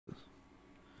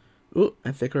Ooh,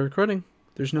 I think we're recording.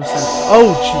 There's no sound.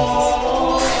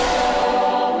 Oh,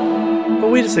 Jesus. But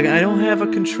wait a second. I don't have a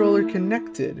controller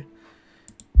connected.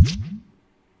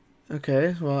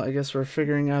 Okay, well, I guess we're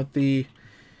figuring out the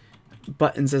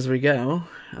buttons as we go.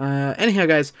 Anyhow,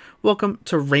 guys, welcome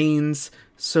to Reigns.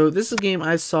 So this is a game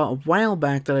I saw a while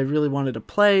back that I really wanted to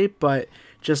play, but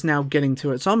just now getting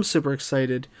to it. So I'm super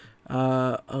excited.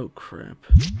 Oh, crap.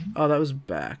 Oh, that was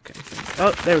back, I think.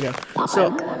 Oh, there we go.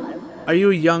 So, are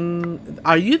you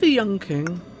the young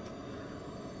king?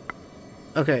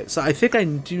 Okay, so I think I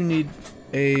do need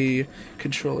a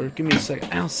controller. Give me a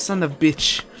second. Ow, son of a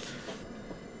bitch.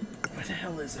 Where the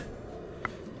hell is it?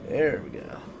 There we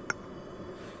go.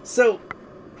 So,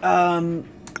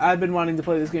 I've been wanting to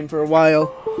play this game for a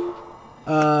while.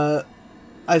 I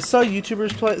saw some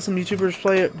YouTubers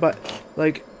play it, but,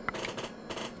 like...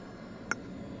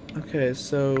 Okay,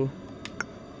 so...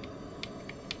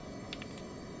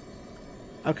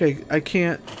 Okay, I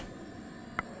can't...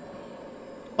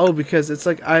 Oh, because it's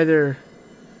like either...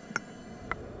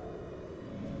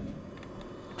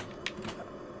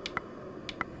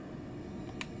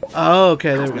 Oh,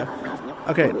 okay, there we go.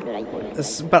 Okay,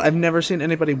 but I've never seen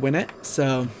anybody win it,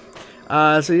 so...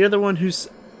 so you're the one who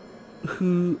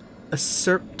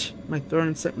usurped my throne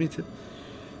and sent me to...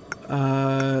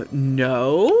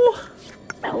 No?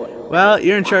 Well,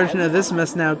 you're in charge of this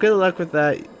mess now. Good luck with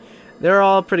that. They're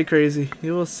all pretty crazy.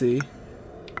 You will see.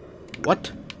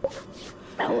 What?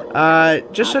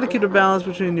 Just try to keep a balance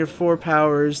between your four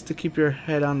powers to keep your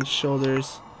head on the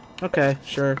shoulders. Okay,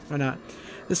 sure, why not?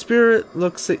 The spirit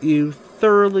looks at you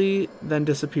thoroughly, then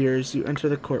disappears. You enter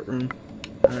the courtroom.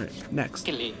 Alright, next.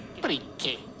 It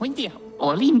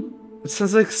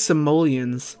sounds like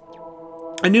simoleons.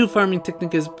 A new farming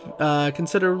technique has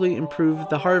considerably improved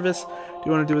the harvest. Do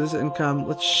you want to do with this income?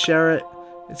 Let's share it.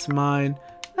 It's mine.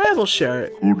 We'll share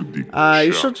it.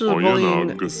 Your soldiers are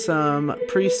bullying some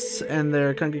priests and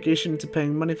their congregation into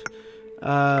paying money.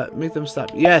 Make them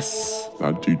stop. Yes!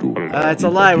 It's a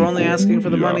lie. We're only asking for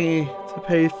the money to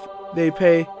pay. They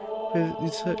pay.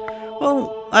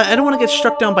 Well, I don't want to get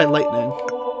struck down by lightning.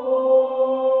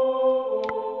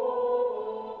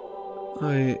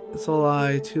 Wait, it's a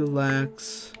lie. 2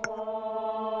 lakhs.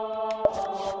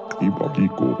 You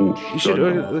should.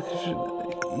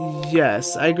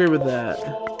 Yes, I agree with that.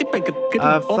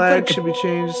 Flag should be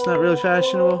changed. It's not really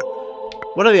fashionable.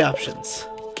 What are the options?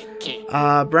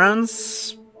 Brown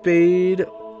spade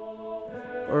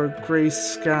or gray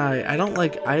sky. I don't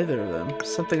like either of them.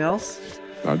 Something else?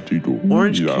 An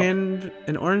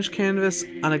orange canvas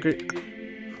on a gray.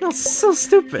 No, so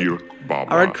stupid.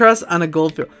 A red cross on a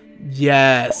gold field.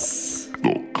 Yes.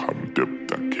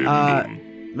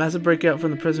 Massive breakout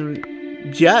from the prison.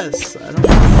 Yes. I don't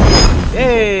know.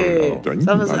 Yay!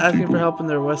 South is asking for help in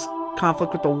their west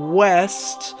conflict with the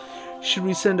West. Should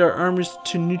we send our armies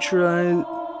to neutralize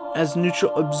as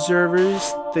neutral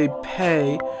observers? They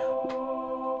pay.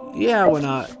 Yeah, why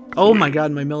not? Oh my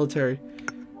god, my military.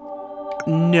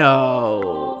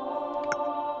 No.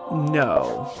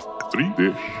 No.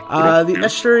 The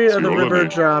estuary of the river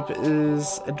drop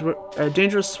is a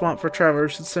dangerous swamp for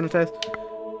travelers. Should send a fast.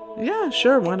 Yeah,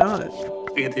 sure, why not?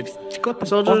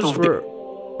 Soldiers were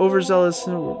overzealous.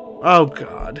 Oh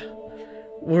god.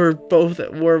 We're both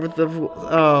at war with the...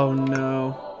 Oh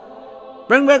no.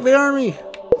 Bring back the army!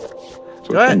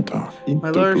 Go ahead. My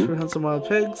lords, we hunt some wild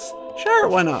pigs. Sure,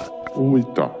 why not?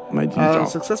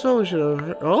 Successful, we should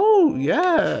have... Oh,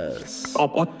 yes.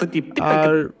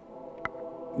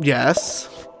 Yes.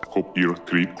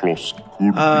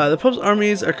 The Pope's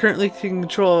armies are currently taking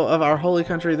control of our holy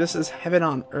country. This is heaven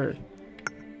on earth.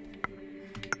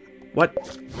 What?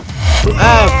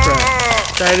 Oh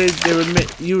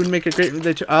crap! You would make a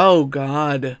great. Oh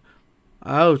god!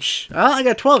 Ouch! Well, I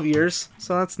got 12 years,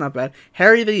 so that's not bad.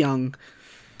 Harry the Young.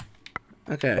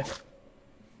 Okay,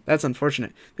 that's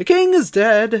unfortunate. The king is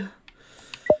dead.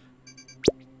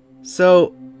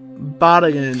 So,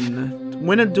 Bodigan,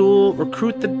 win a duel,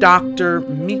 recruit the doctor,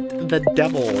 meet the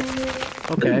devil.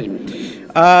 Okay.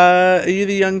 Are you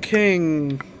the young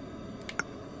king?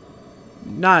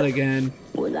 Not again.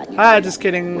 Just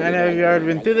kidding. I know you've already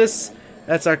been through this.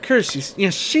 That's our curse,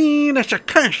 you see? That's our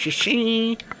curse, you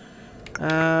see?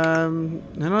 I don't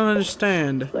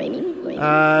understand.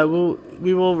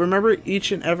 We will remember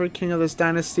each and every king of this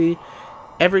dynasty,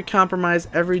 every compromise,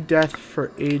 every death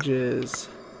for ages.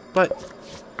 But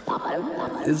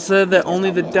it said that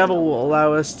only the devil will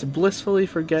allow us to blissfully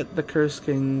forget the cursed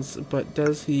kings, but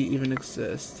does he even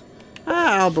exist?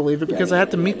 I'll believe it because I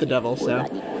have to meet the devil, so...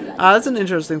 that's an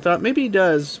interesting thought. Maybe he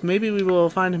does. Maybe we will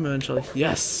find him eventually.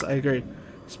 Yes, I agree.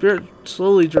 Spirit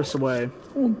slowly drifts away.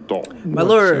 My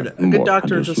lord, a good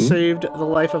doctor just saved the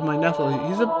life of my nephew.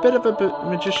 He's a bit of a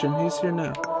magician. He's here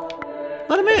now.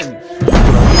 Let him in.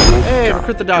 Hey,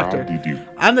 recruit the doctor.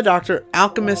 I'm the doctor,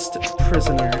 alchemist,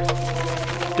 prisoner.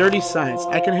 Dirty science.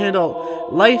 I can handle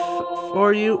life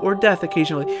for you or death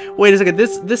occasionally. Wait a second.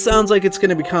 This sounds like it's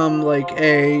gonna become like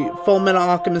a Full Metal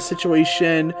Alchemist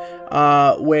situation,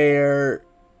 where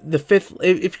the fifth.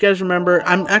 If you guys remember,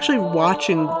 I'm actually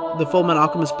watching the Full Metal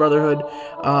Alchemist Brotherhood,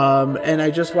 and I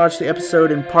just watched the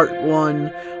episode in part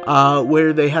 1,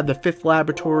 where they had the fifth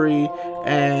laboratory,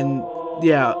 and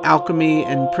yeah, alchemy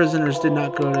and prisoners did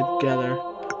not go together.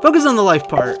 Focus on the life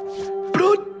part.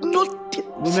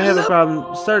 We may have a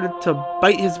problem. Started to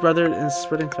bite his brother and is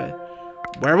spreading fate.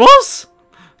 Werewolves?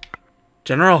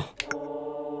 General.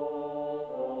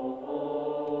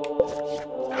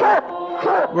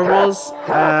 Werewolves?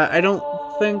 I don't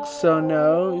think so,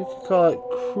 no. You could call it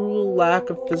cruel lack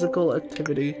of physical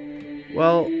activity.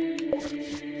 Well,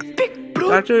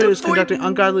 Doctor is conducting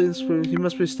ungodly experiments. He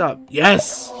must be stopped.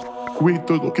 Yes!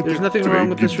 There's nothing wrong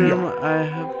with this room.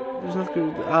 There's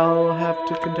nothing. I'll have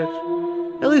to conduct.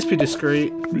 At least be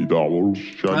discreet.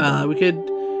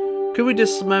 Could we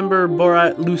dismember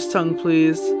Borat Loose Tongue,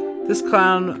 please? This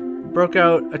clown broke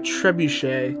out a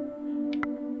trebuchet.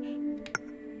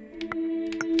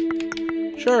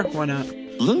 Sure, why not?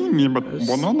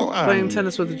 Playing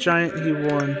tennis with a giant, he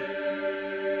won.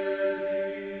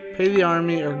 Pay the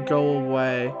army or go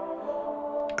away.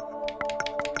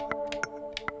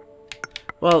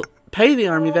 Well, pay the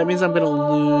army, that means I'm gonna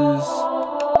lose.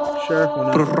 Sure,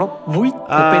 why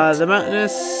not? The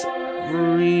mountainous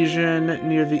region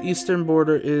near the eastern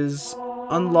border is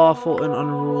unlawful and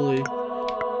unruly.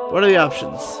 What are the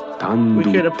options? We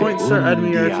could appoint Sir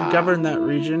Edmure to govern that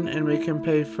region and make him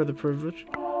pay for the privilege.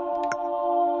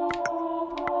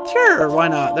 Sure, why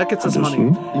not? That gets us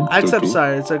money. I accept,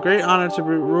 sire. It's a great honor to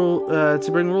bring rule to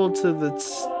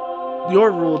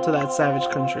your rule to that savage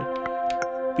country.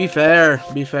 Be fair.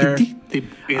 Be fair.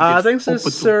 Thanks to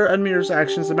Sir Edmure's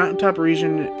actions, the mountaintop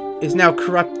region is now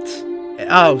corrupt.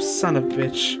 Oh, son of a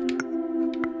bitch.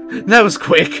 That was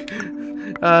quick.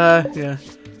 Yeah.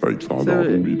 So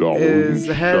is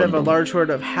the head of a large horde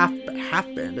of half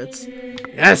bandits.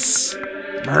 Yes!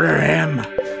 Murder him!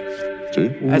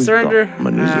 I surrender.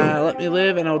 Let me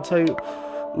live and I'll tell you.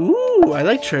 Ooh, I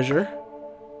like treasure.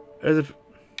 There's a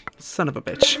son of a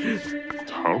bitch.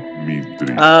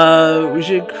 We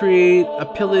should create a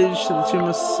pillage to the Tomb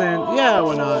of Sin. Yeah,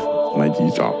 why not?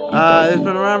 There's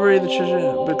been a robbery, the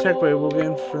treasure, but Techway will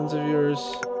gain friends of yours.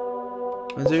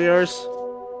 Friends of yours?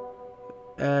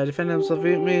 Defend himself,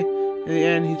 beat me. In the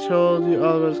end, he told you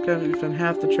all about his country, defend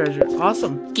half the treasure.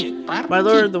 Awesome. My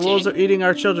lord, the wolves are eating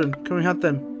our children. Can we hunt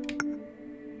them?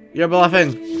 You're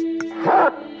bluffing.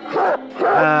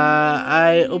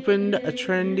 I opened a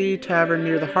trendy tavern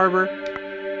near the harbor.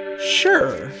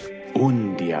 Sure.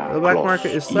 The black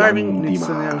market is thriving. Needs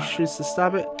something on the streets to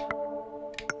stop it.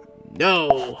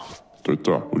 No.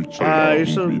 You're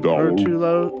so too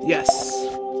low. Yes.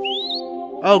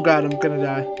 Oh god, I'm gonna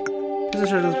die. This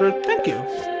is Bird. Thank you.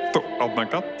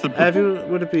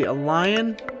 Would it be a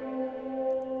lion?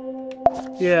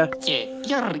 Yeah.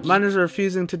 Miners are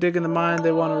refusing to dig in the mine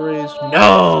they want to raise.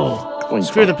 No!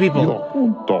 Screw the people.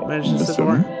 Managed to set the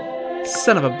war.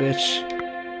 Son of a bitch.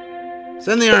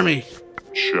 Send the army.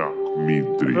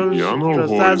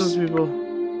 Thousands of people.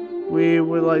 We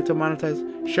would like to monetize.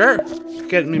 Sure.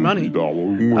 Get me money.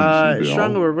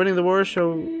 Stronger, we're winning the war,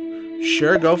 so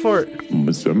sure, go for it.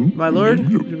 My lord,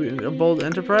 a bold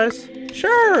enterprise?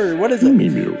 Sure. What is it?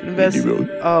 Invest.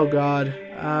 Oh god.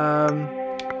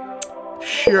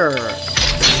 Sure.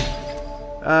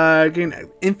 Gain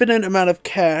infinite amount of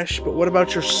cash, but what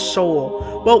about your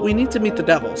soul? Well, we need to meet the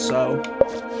devil, so.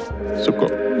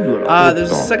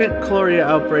 There's a second Chloria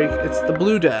outbreak. It's the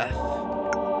Blue Death.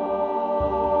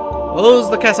 Close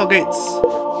the castle gates.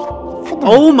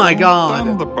 Oh my god.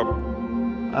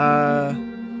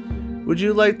 Would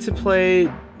you like to play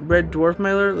Red Dwarf,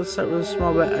 my lord? Let's start with a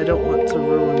small bet. I don't want to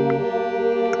ruin.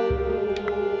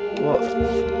 Well,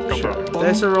 sure.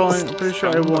 Dice are rolling. I'm pretty sure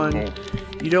I won.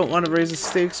 You don't want to raise the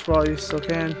stakes while you still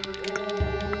can.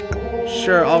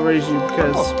 Sure, I'll raise you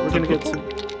because we're gonna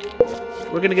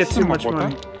get too much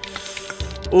money.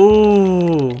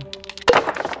 Ooh.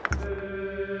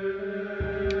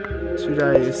 2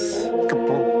 dice.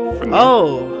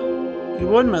 Oh, you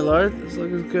won, my lord. This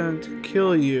looks like it's going to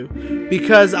kill you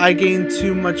because I gained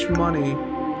too much money.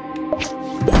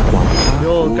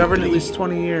 You'll govern at least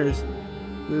 20 years.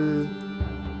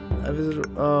 I visited.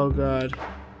 Oh god.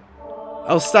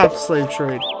 I'll stop the slave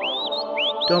trade.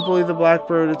 Don't believe the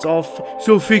Blackbird. It's all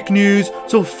so fake news.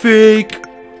 So fake.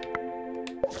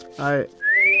 Alright.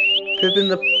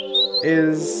 Pippin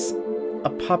is a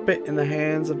puppet in the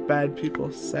hands of bad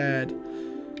people. Sad.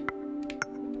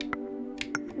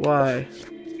 Why?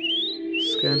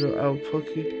 Scandal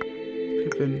Alpuki.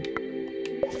 Pippin.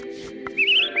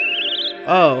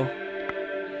 Oh.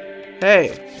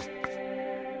 Hey.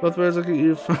 Both ways look at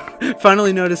you.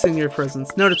 Finally noticing your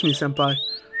presence. Notice me, senpai.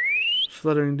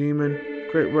 Fluttering demon.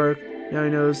 Great work. Now he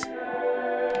knows.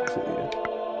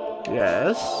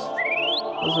 Yes.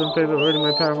 Husband paid, but writing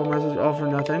my powerful message all for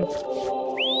nothing.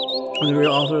 I'm the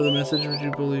real author of the message, would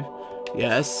you believe?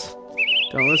 Yes.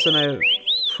 Don't listen, I have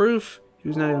proof. He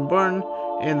was not even born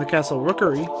in the castle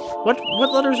Rookery. What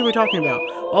letters are we talking about?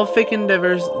 All fake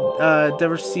endeavors,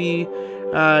 diversity.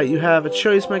 You have a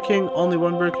choice, my king. Only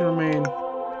one bird can remain.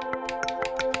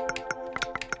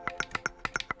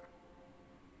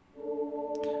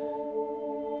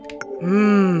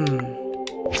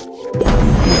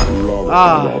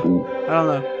 I don't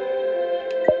know.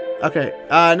 Okay,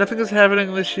 nothing is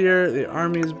happening this year. The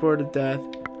army is bored to death.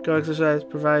 Go exercise,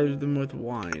 provide them with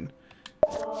wine.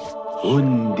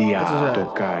 My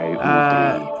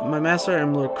master,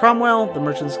 I'm Lord Cromwell, the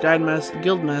merchant's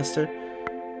guild master.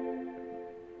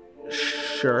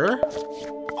 Sure.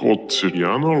 Oh,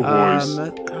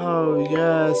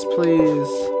 yes, please.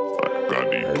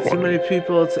 Too many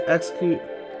people to execute.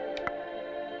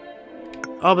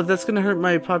 Oh, but that's gonna hurt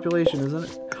my population, isn't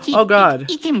it? Oh, God.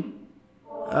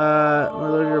 My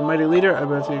lord, you're a mighty leader. I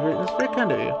bet you greatness. Very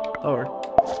kind of you, Lord.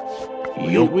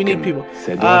 We need people.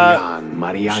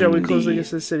 Shall we close the gates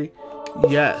to the city?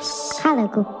 Yes.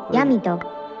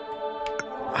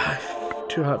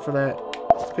 Too hot for that.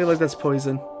 I feel like that's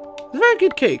poison. It's a very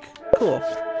good cake. Cool.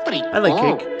 I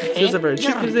like cake. Since they're very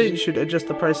cheap these days, you should adjust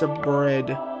the price of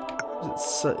bread.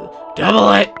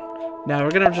 Double it! Now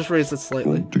we're gonna just raise it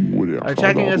slightly.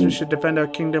 Attacking us, we should defend our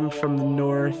kingdom from the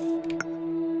north.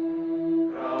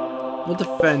 We'll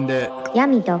defend it.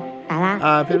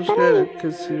 People scared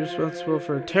because you're responsible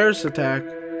for a terrorist attack.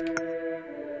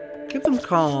 Keep them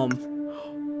calm.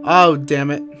 Oh,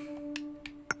 damn it.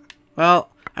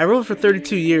 Well, I ruled for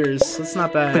 32 years. That's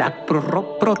not bad.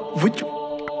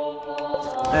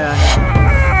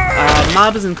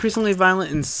 Mob is increasingly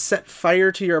violent and set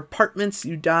fire to your apartments.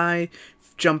 You die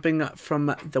jumping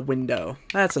from the window.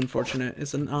 That's unfortunate,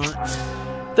 is it not?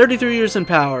 33 years in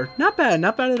power. Not bad,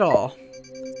 not bad at all.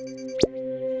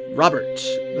 Robert,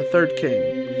 the third king.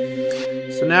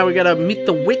 So now we gotta meet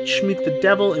the witch, meet the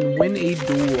devil, and win a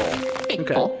duel.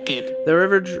 Okay. The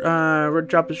river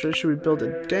drop is. Should we build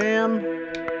a dam?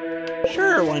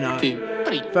 Sure, why not?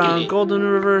 Found Golden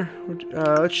River.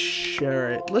 Let's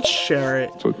share it. Let's share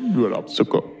it.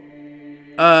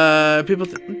 People.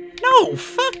 No,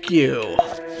 fuck you.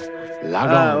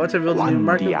 What's a building new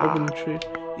market? Open tree.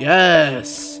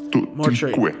 Yes. More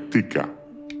trade.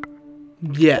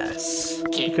 Yes,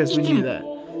 because we need that.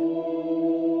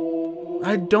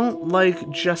 I don't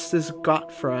like Justice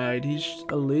Gottfried. He's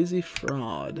a lazy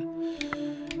fraud.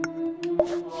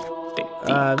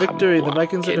 Victory. The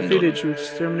Vikings are defeated. Should we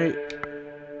exterminate?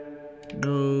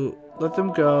 No. Let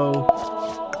them go.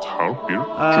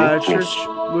 Church.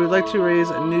 We would like to raise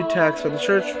a new tax for the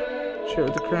church. Share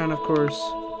with the crown, of course.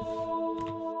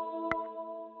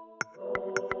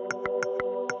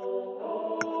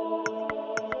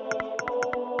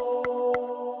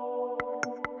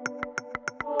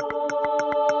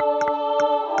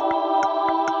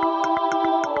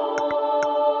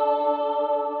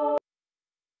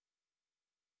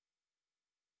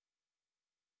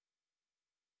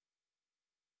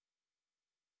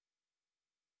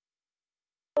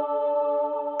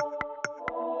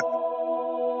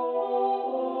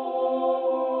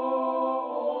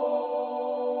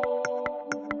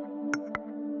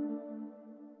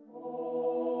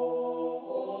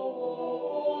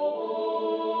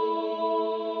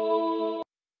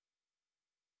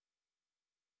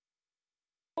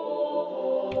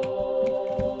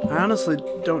 I honestly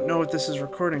don't know if this is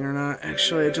recording or not.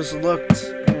 Actually, I just looked,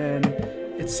 and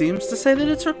it seems to say that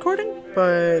it's recording,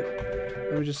 but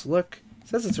let me just look. It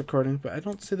says it's recording, but I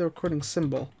don't see the recording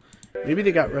symbol. Maybe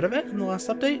they got rid of it in the last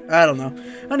update? I don't know.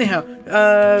 Anyhow,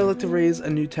 I'd like to raise a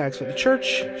new tax for the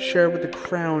church. Share with the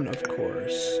crown, of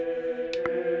course.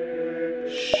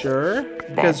 Sure,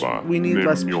 because we need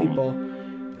less people.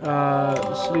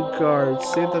 City guards.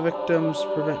 Save the victims,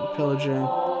 prevent pillaging.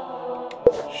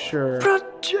 Sure.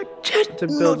 To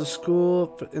build a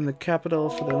school in the capital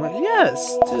for the land.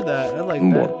 Yes, do that. I like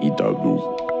that.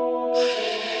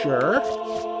 Sure.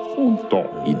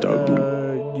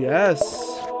 Yes.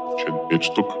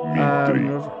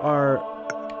 Move our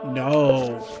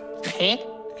No.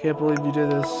 Can't believe you did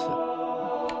this.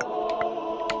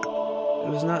 It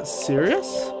was not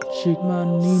serious?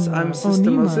 I'm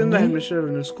Sister Mosinda, administrator of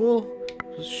a new school.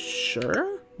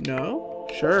 Sure? No?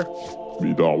 Sure.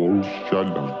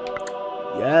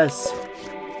 Yes.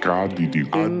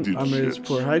 Is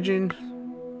poor hygiene?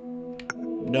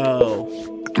 No.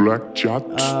 It's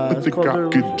called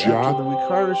the weak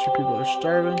harvest. Your people are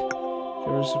starving. If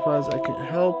you're surprised I can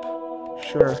help.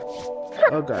 Sure.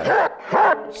 Oh god.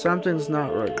 Something's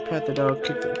not right. Pat the dog,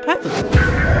 kick the... Pat the dog!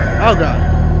 Oh god.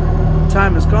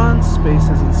 Time is gone. Space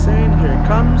is insane. Here it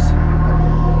comes.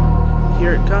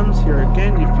 Here it comes. Here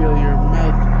again. You feel your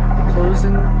mouth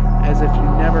closing as if you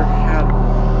never had one.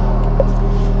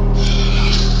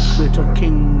 Little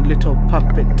king, little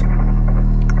puppet.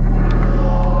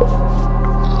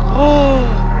 Oh!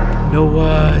 No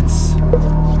words.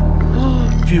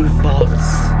 Few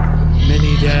thoughts.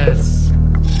 Many deaths.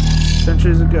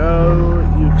 Centuries ago,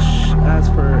 you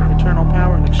asked for eternal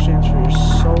power in exchange for your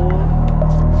soul.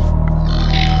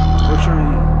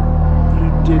 Fortunately, you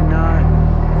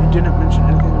didn't mention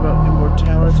anything about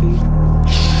immortality.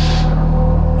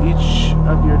 Each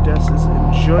of your deaths is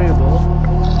enjoyable.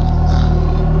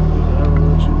 I will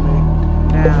let you make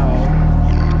now.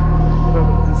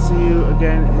 And see you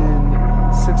again in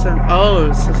 600.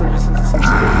 Oh, 666.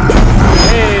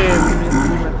 Hey,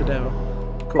 we met the devil.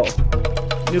 Cool.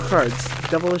 New cards.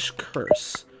 Devilish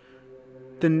Curse.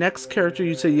 The next character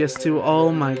you say yes to.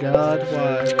 Oh my god,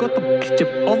 why?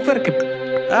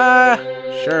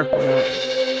 Sure, why not?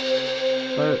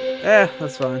 But,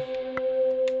 that's fine.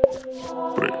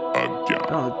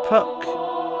 Oh, Puck.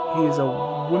 He's a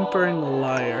whimpering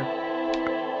liar.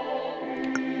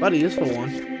 But he is for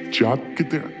one.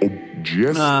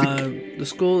 The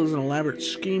school is an elaborate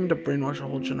scheme to brainwash a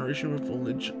whole generation with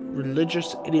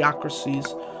religious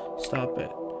idiocracies. Stop it.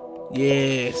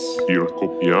 Yes.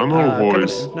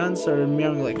 Nuns started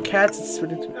meowing like cats. It's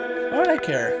ridiculous. Why would I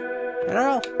care?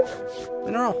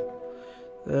 Mineral.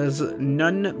 There's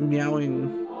none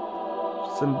meowing.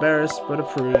 She's embarrassed but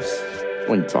approves.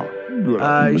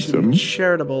 You should be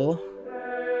charitable.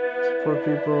 Poor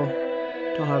people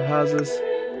don't have houses.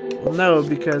 Well, no,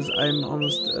 because I'm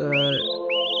almost.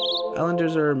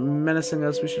 Islanders are menacing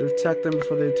us. We should attack them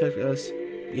before they attack us.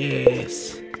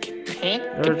 Yes.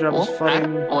 Our job is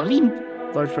fighting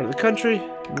large part of the country,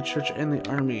 the church and the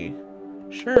army.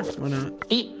 Sure, why not?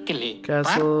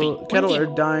 Cattle are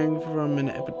dying from an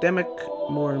epidemic,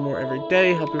 more and more every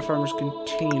day. Help your farmers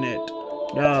contain it.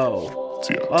 No.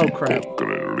 Oh crap.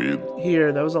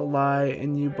 Here, that was a lie,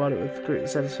 and you bought it with great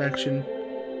satisfaction.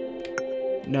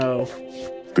 No.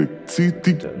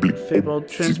 Fabled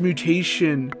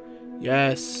transmutation.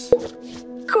 Yes.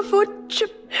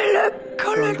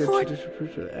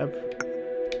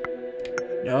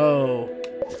 No.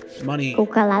 Money. We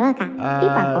go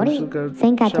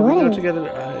together.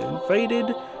 I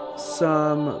invited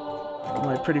some of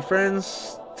my pretty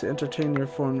friends to entertain your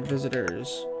foreign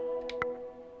visitors.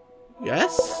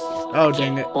 Yes? Oh,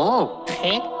 dang it.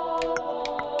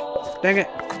 Dang it.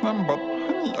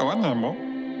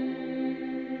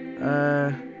 I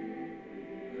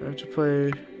have to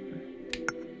play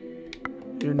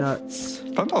your nuts.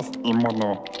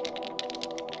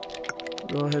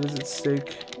 Go ahead, is at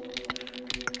stake.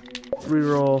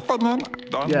 Reroll.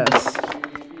 Yes.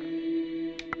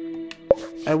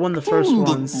 I won the first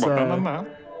one, so...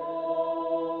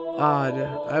 Odd.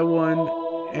 I won,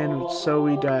 and so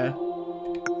we die.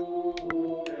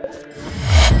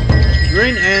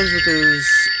 Reign ends with his...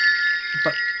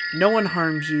 But no one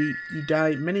harms you. You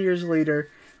die many years later,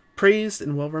 praised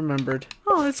and well remembered.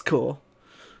 Oh, that's cool.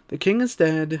 The king is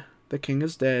dead. The king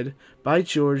is dead. By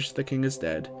George, the king is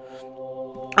dead.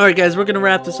 Alright guys, we're going to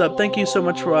wrap this up. Thank you so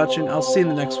much for watching. I'll see you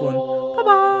in the next one.